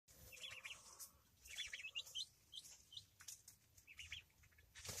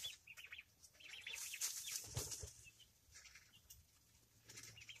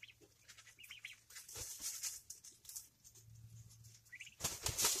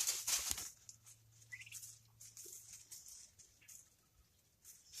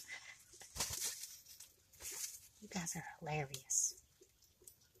guys are hilarious.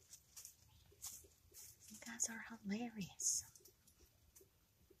 You guys are hilarious.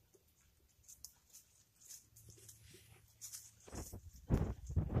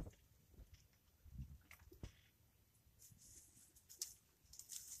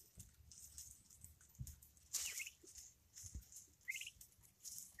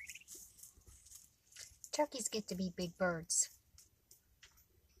 Turkeys get to be big birds.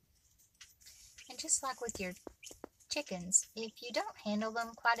 And just like with your chickens, if you don't handle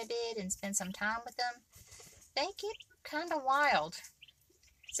them quite a bit and spend some time with them, they get kind of wild.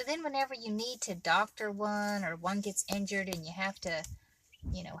 So then whenever you need to doctor one, or one gets injured and you have to,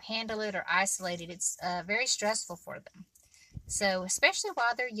 handle it or isolate it, it's very stressful for them. So especially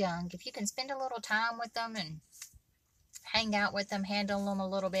while they're young, if you can spend a little time with them and hang out with them, handle them a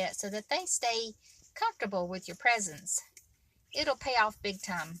little bit so that they stay comfortable with your presence, it'll pay off big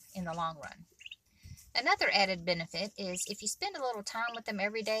time in the long run. Another added benefit is if you spend a little time with them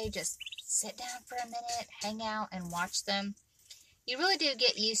every day, just sit down for a minute, hang out, and watch them, you really do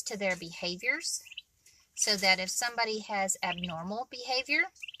get used to their behaviors, so that if somebody has abnormal behavior,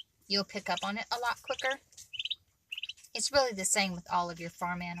 you'll pick up on it a lot quicker. It's really the same with all of your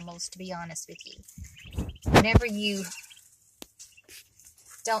farm animals, to be honest with you. Whenever you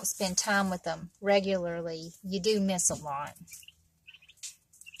don't spend time with them regularly, you do miss a lot.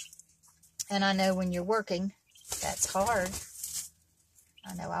 And I know when you're working, that's hard.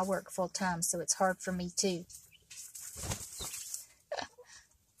 I know I work full time, so it's hard for me too.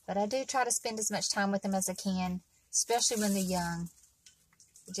 But I do try to spend as much time with them as I can, especially when they're young.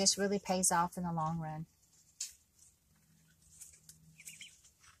 It just really pays off in the long run.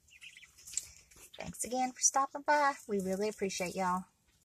 Thanks again for stopping by. We really appreciate y'all.